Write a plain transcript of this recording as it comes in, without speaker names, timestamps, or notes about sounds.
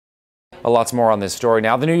Lots more on this story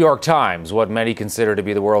now. The New York Times, what many consider to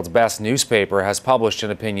be the world's best newspaper, has published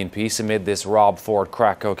an opinion piece amid this Rob Ford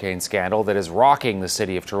crack cocaine scandal that is rocking the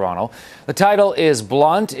city of Toronto. The title is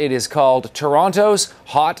blunt. It is called Toronto's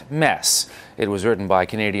Hot Mess. It was written by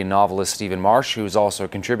Canadian novelist Stephen Marche, who is also a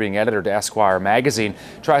contributing editor to Esquire magazine.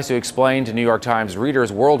 Tries to explain to New York Times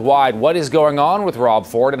readers worldwide what is going on with Rob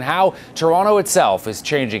Ford and how Toronto itself is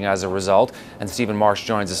changing as a result. And Stephen Marche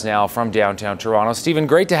joins us now from downtown Toronto. Stephen,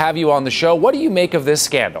 great to have you on the show. What do you make of this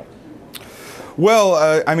scandal?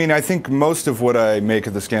 Well, I think most of what I make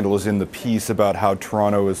of the scandal is in the piece about how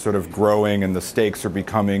Toronto is sort of growing and the stakes are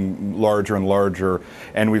becoming larger and larger,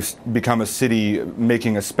 and we've become a city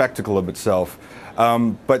making a spectacle of itself.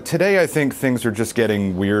 But today I think things are just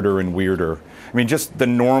getting weirder and weirder. I mean, just the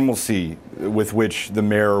normalcy with which the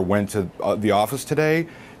mayor went to the office today,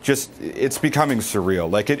 it's becoming surreal.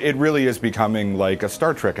 Like, it really is becoming like a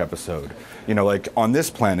Star Trek episode. You know, like, on this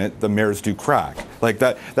planet, the mayors do crack. Like,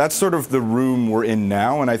 that's sort of the room we're in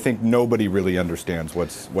now, and I think nobody really understands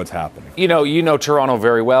what's happening. You know Toronto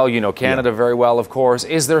very well, you know Canada very well, of course.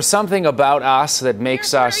 Is there something about us that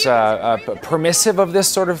makes us permissive of this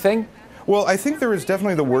sort of thing? Well, I think there is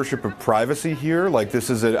definitely the worship of privacy here. Like, this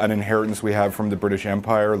is an inheritance we have from the British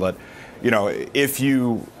Empire. That, you know, if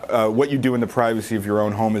what you do in the privacy of your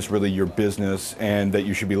own home is really your business, and that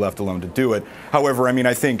you should be left alone to do it. However, I mean,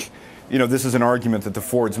 I think, you know, this is an argument that the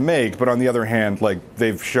Fords make, but on the other hand, like,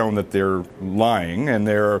 they've shown that they're lying, and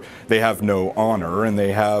they have no honor, and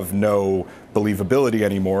they have no believability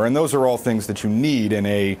anymore, and those are all things that you need in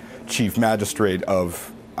a chief magistrate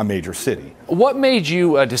of a major city. What made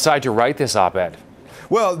you decide to write this op-ed?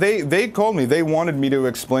 Well, they called me. They wanted me to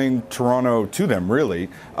explain Toronto to them, really.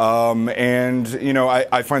 And, you know,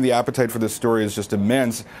 I find the appetite for this story is just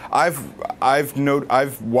immense. I've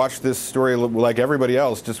watched this story like everybody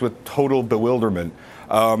else, just with total bewilderment.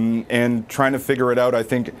 And trying to figure it out, I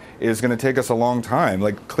think, is going to take us a long time.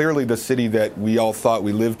 Like, clearly the city that we all thought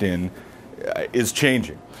we lived in is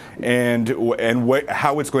changing. And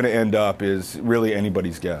how it's going to end up is really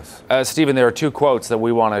anybody's guess. Stephen, there are two quotes that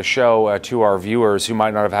we want to show to our viewers who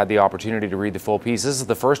might not have had the opportunity to read the full piece. This is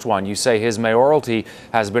the first one. You say his mayoralty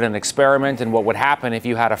has been an experiment in what would happen if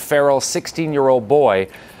you had a feral 16-year-old boy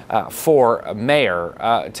for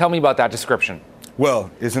mayor. Tell me about that description.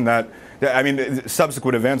 Well, isn't that... I mean,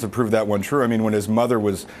 subsequent events have proved that one true. I mean, when his mother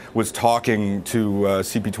was talking to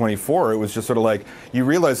CP24, it was just sort of like, you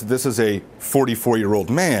realize that this is a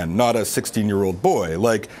 44-year-old man, not a 16-year-old boy.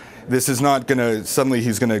 Like, this is not going to, suddenly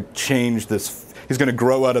he's going to change this, he's going to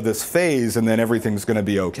grow out of this phase and then everything's going to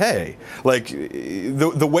be okay. Like,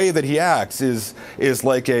 the way that he acts is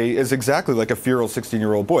exactly like a feral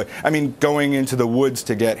 16-year-old boy. I mean, going into the woods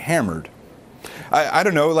to get hammered. I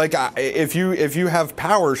don't know, like, if you have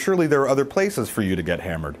power, surely there are other places for you to get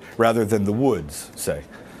hammered, rather than the woods, say.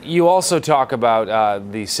 You also talk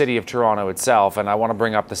about the city of Toronto itself, and I want to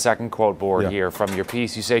bring up the second quote board here from your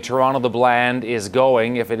piece. You say, Toronto the bland is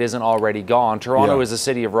going, if it isn't already gone. Toronto is a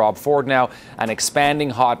city of Rob Ford now, an expanding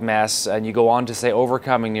hot mess, and you go on to say,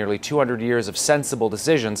 overcoming nearly 200 years of sensible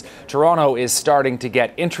decisions, Toronto is starting to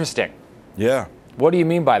get interesting. Yeah. What do you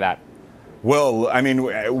mean by that? Well, I mean,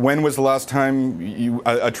 when was the last time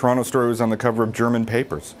a Toronto story was on the cover of German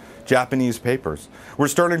papers, Japanese papers? We're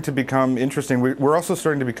starting to become interesting. We're also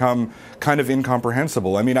starting to become kind of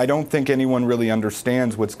incomprehensible. I mean, I don't think anyone really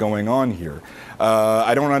understands what's going on here.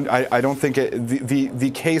 I don't think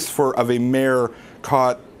the case of a mayor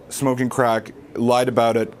caught smoking crack, lied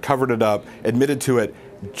about it, covered it up, admitted to it,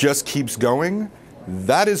 just keeps going.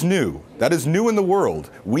 That is new. That is new in the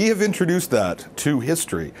world. We have introduced that to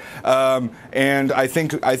history, and I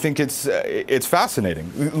think it's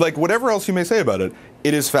fascinating. Like, whatever else you may say about it,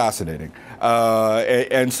 it is fascinating,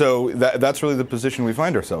 and so that's really the position we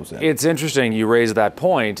find ourselves in. It's interesting you raise that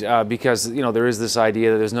point because, you know, there is this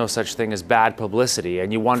idea that there's no such thing as bad publicity,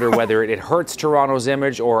 and you wonder whether it hurts Toronto's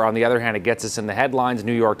image, or on the other hand, it gets us in the headlines.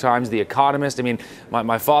 New York Times, The Economist. I mean,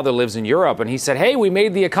 my father lives in Europe, and he said, "Hey, we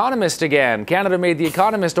made The Economist again. Canada made The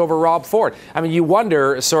Economist over Rob Ford." I mean, you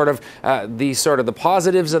wonder sort of the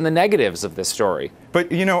positives and the negatives of this story. But,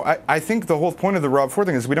 you know, I think the whole point of the Rob Ford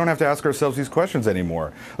thing is we don't have to ask ourselves these questions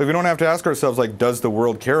anymore. Like, we don't have to ask ourselves, like, does the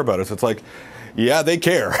world care about us? It's like, yeah, they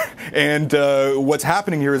care. And what's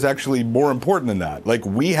happening here is actually more important than that. Like,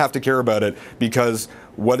 we have to care about it because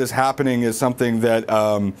what is happening is something that,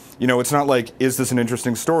 you know, it's not like, is this an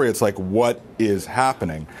interesting story? It's like, what is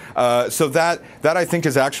happening? So that I think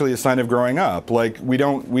is actually a sign of growing up. Like, we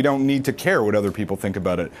don't need to care what other people think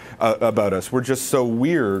about it, about us. We're just so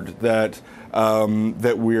weird that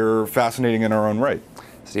we're fascinating in our own right.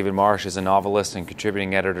 Stephen Marche is a novelist and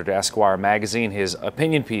contributing editor to Esquire magazine. His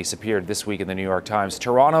opinion piece appeared this week in the New York Times.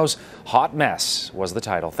 Toronto's Hot Mess was the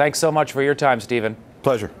title. Thanks so much for your time, Stephen.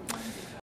 Pleasure.